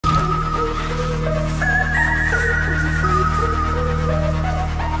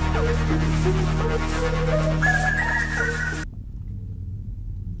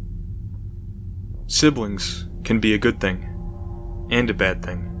Siblings can be a good thing and a bad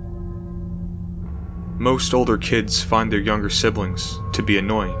thing. Most older kids find their younger siblings to be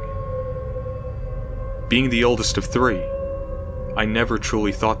annoying. Being the oldest of three, I never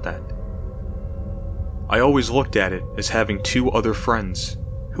truly thought that. I always looked at it as having two other friends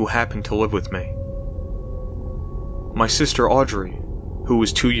who happened to live with me. My sister Audrey, who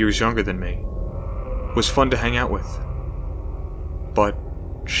was 2 years younger than me, was fun to hang out with, but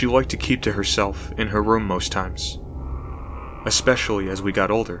she liked to keep to herself in her room most times, especially as we got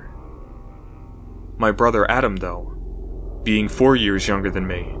older. My brother Adam, though, being 4 years younger than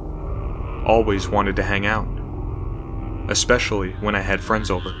me, always wanted to hang out, especially when I had friends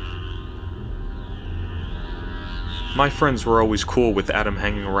over. My friends were always cool with Adam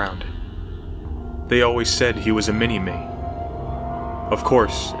hanging around. They always said he was a mini-me. Of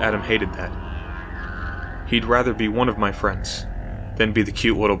course, Adam hated that. He'd rather be one of my friends than be the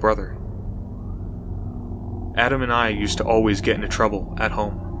cute little brother. Adam and I used to always get into trouble at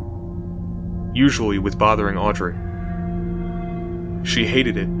home, usually with bothering Audrey. She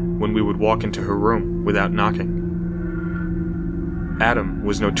hated it when we would walk into her room without knocking. Adam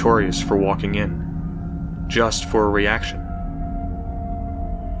was notorious for walking in, just for a reaction.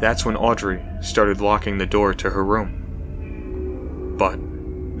 That's when Audrey started locking the door to her room. But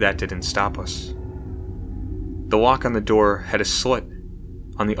that didn't stop us. The lock on the door had a slit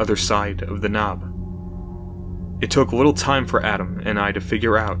on the other side of the knob. It took little time for Adam and I to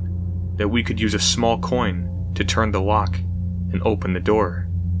figure out that we could use a small coin to turn the lock and open the door.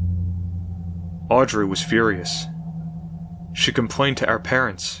 Audrey was furious. She complained to our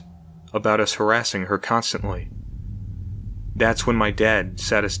parents about us harassing her constantly. That's when my dad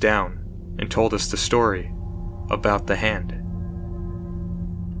sat us down and told us the story about the hand.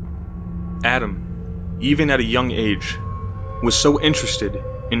 Adam, even at a young age, was so interested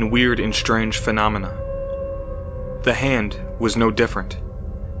in weird and strange phenomena. The hand was no different.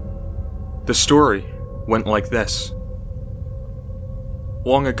 The story went like this.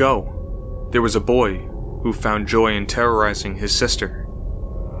 Long ago, there was a boy who found joy in terrorizing his sister.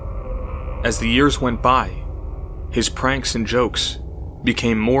 As the years went by, his pranks and jokes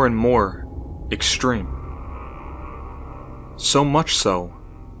became more and more extreme. So much so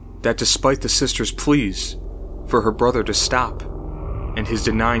that despite the sister's pleas for her brother to stop and his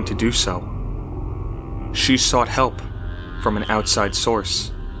denying to do so, she sought help from an outside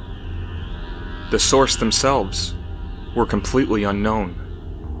source. The source themselves were completely unknown,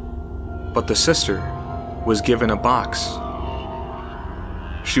 but the sister was given a box.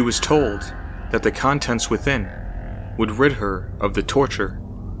 She was told that the contents within would rid her of the torture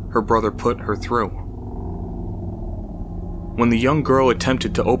her brother put her through. When the young girl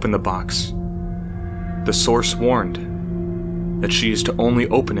attempted to open the box, the source warned that she is to only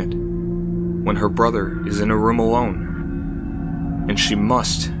open it when her brother is in a room alone, and she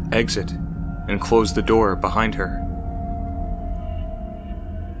must exit and close the door behind her.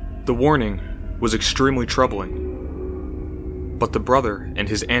 The warning was extremely troubling, but the brother and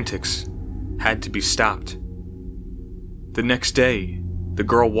his antics had to be stopped. The next day, the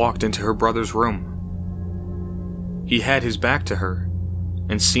girl walked into her brother's room. He had his back to her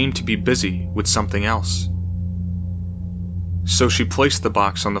and seemed to be busy with something else. So she placed the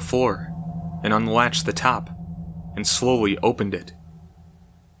box on the floor and unlatched the top and slowly opened it.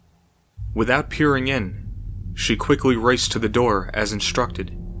 Without peering in, she quickly raced to the door as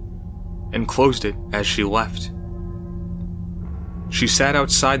instructed and closed it as she left. She sat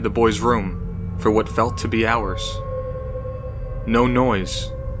outside the boy's room for what felt to be hours. No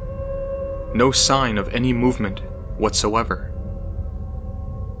noise, no sign of any movement whatsoever.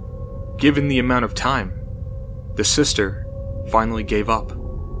 Given the amount of time, the sister finally gave up,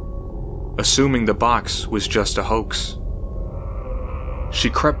 assuming the box was just a hoax.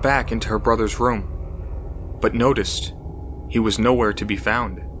 She crept back into her brother's room, but noticed he was nowhere to be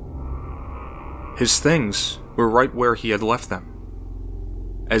found. His things were right where he had left them,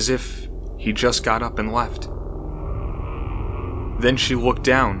 as if he just got up and left. Then she looked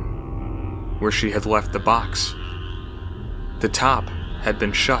down where she had left the box. The top had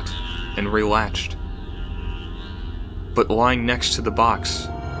been shut and relatched, but lying next to the box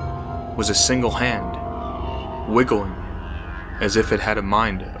was a single hand, wiggling as if it had a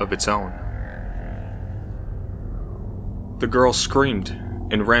mind of its own. The girl screamed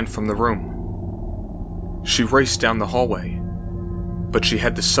and ran from the room. She raced down the hallway, but she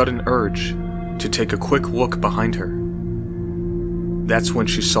had the sudden urge to take a quick look behind her. That's when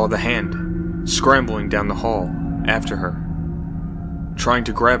she saw the hand scrambling down the hall after her, trying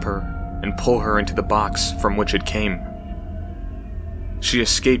to grab her and pull her into the box from which it came. She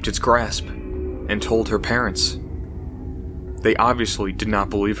escaped its grasp and told her parents. They obviously did not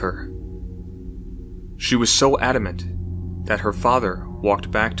believe her. She was so adamant that her father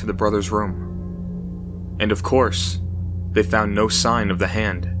walked back to the brother's room. And of course, they found no sign of the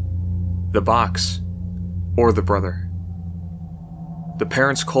hand, the box, or the brother. The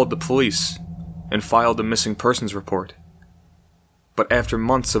parents called the police and filed a missing persons report. But after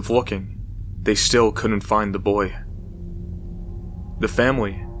months of looking, they still couldn't find the boy. The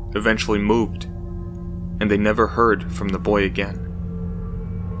family eventually moved, and they never heard from the boy again.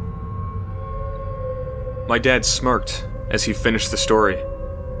 My dad smirked as he finished the story.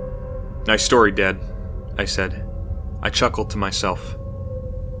 "Nice story, Dad," I said. I chuckled to myself.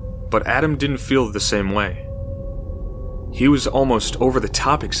 But Adam didn't feel the same way. He was almost over the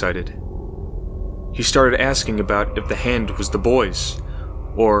top excited. He started asking about if the hand was the boy's,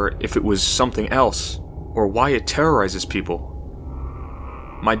 or if it was something else, or why it terrorizes people.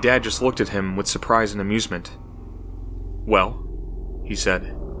 My dad just looked at him with surprise and amusement. "Well," he said,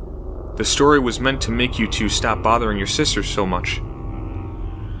 "the story was meant to make you two stop bothering your sisters so much.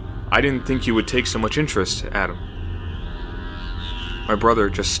 I didn't think you would take so much interest, Adam." My brother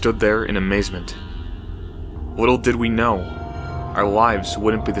just stood there in amazement. Little did we know, our lives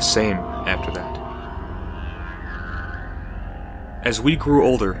wouldn't be the same after that. As we grew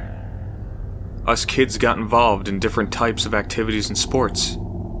older, us kids got involved in different types of activities and sports.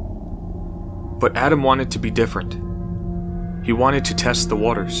 But Adam wanted to be different. He wanted to test the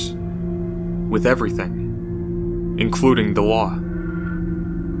waters, with everything, including the law.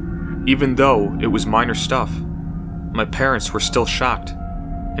 Even though it was minor stuff, my parents were still shocked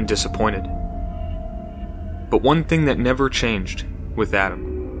and disappointed. But one thing that never changed with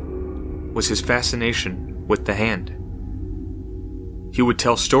Adam was his fascination with the hand. He would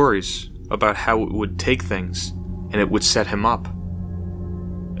tell stories about how it would take things and it would set him up.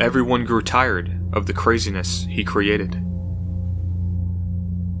 Everyone grew tired of the craziness he created.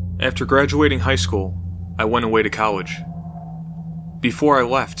 After graduating high school, I went away to college. Before I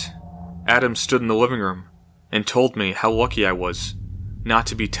left, Adam stood in the living room and told me how lucky I was not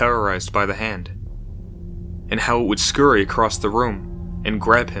to be terrorized by the hand, and how it would scurry across the room and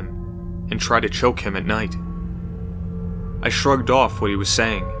grab him and try to choke him at night. I shrugged off what he was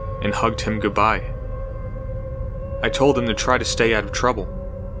saying and hugged him goodbye. I told him to try to stay out of trouble.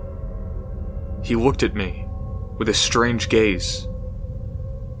 He looked at me with a strange gaze.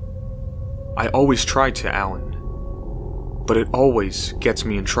 "I always try to, Alan, but it always gets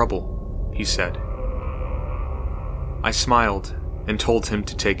me in trouble," he said. I smiled and told him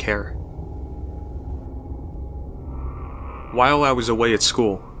to take care. While I was away at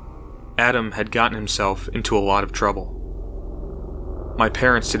school, Adam had gotten himself into a lot of trouble. My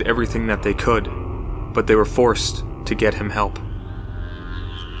parents did everything that they could, but they were forced to get him help.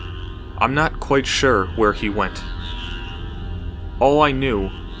 I'm not quite sure where he went. All I knew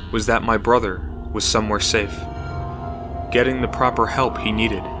was that my brother was somewhere safe, getting the proper help he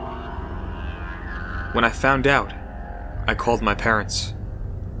needed. When I found out, I called my parents,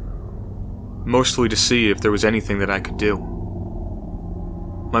 mostly to see if there was anything that I could do.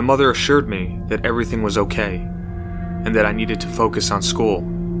 My mother assured me that everything was okay, and that I needed to focus on school,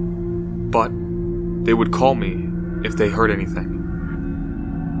 but they would call me if they heard anything.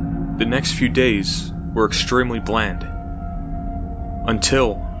 The next few days were extremely bland,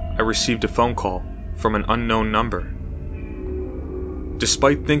 until I received a phone call from an unknown number.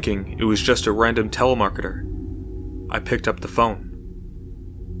 Despite thinking it was just a random telemarketer, I picked up the phone.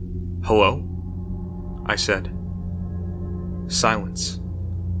 "Hello?" I said. Silence.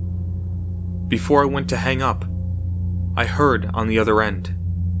 Before I went to hang up, I heard on the other end,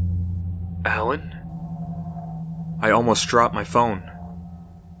 "Alan?" I almost dropped my phone.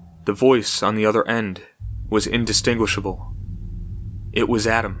 The voice on the other end was indistinguishable. It was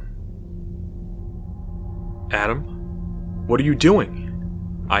Adam. "Adam? What are you doing?"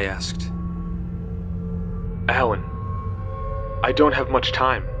 I asked. "Alan, I don't have much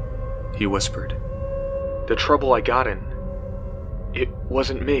time," he whispered. "The trouble I got in, it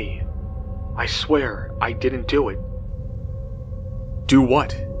wasn't me. I swear I didn't do it." "Do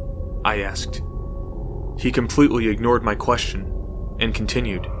what?" I asked. He completely ignored my question and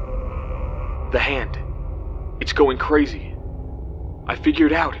continued. "The hand. It's going crazy. I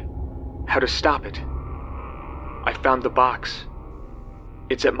figured out how to stop it. I found the box.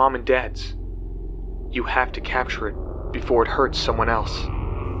 It's at Mom and Dad's. You have to capture it before it hurts someone else."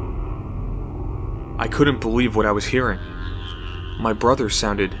 I couldn't believe what I was hearing. My brother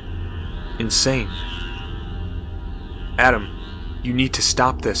sounded insane. "Adam, you need to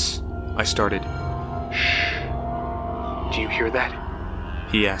stop this," I started. "Shh. Do you hear that?"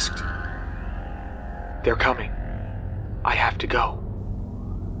 he asked. They're coming. I have to go."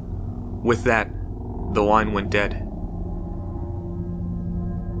 With that, the line went dead.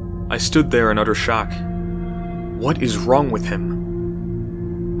 I stood there in utter shock. What is wrong with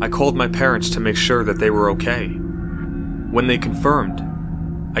him? I called my parents to make sure that they were okay. When they confirmed,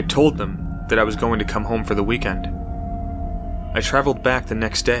 I told them that I was going to come home for the weekend. I traveled back the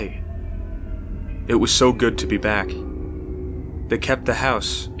next day. It was so good to be back. They kept the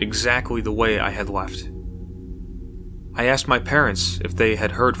house exactly the way I had left. I asked my parents if they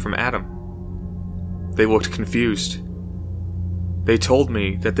had heard from Adam. They looked confused. They told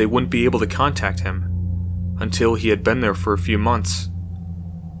me that they wouldn't be able to contact him until he had been there for a few months.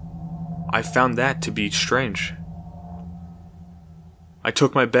 I found that to be strange. I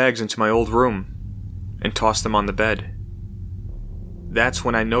took my bags into my old room and tossed them on the bed. That's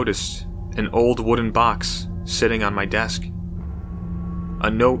when I noticed an old wooden box sitting on my desk.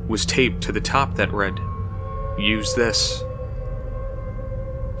 A note was taped to the top that read, "Use this."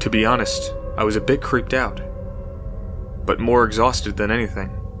 To be honest, I was a bit creeped out, but more exhausted than anything.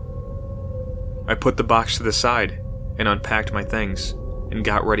 I put the box to the side and unpacked my things and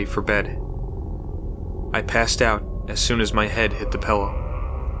got ready for bed. I passed out as soon as my head hit the pillow.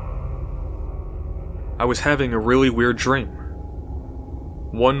 I was having a really weird dream.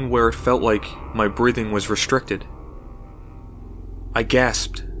 One where it felt like my breathing was restricted. I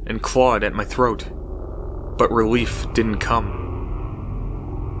gasped and clawed at my throat, but relief didn't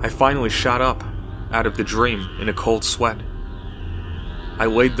come. I finally shot up out of the dream in a cold sweat. I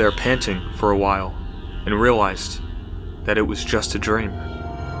laid there panting for a while and realized that it was just a dream.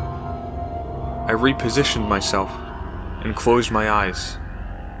 I repositioned myself and closed my eyes.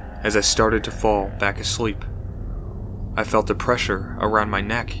 As I started to fall back asleep, I felt a pressure around my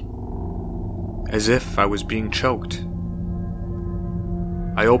neck, as if I was being choked.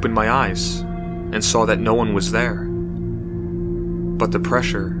 I opened my eyes and saw that no one was there, but the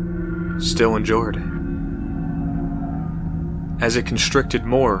pressure still endured. As it constricted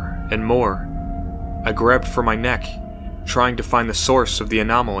more and more, I grabbed for my neck, trying to find the source of the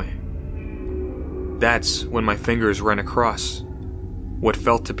anomaly. That's when my fingers ran across what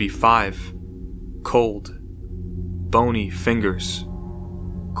felt to be 5 cold, bony fingers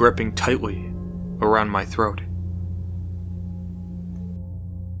gripping tightly around my throat.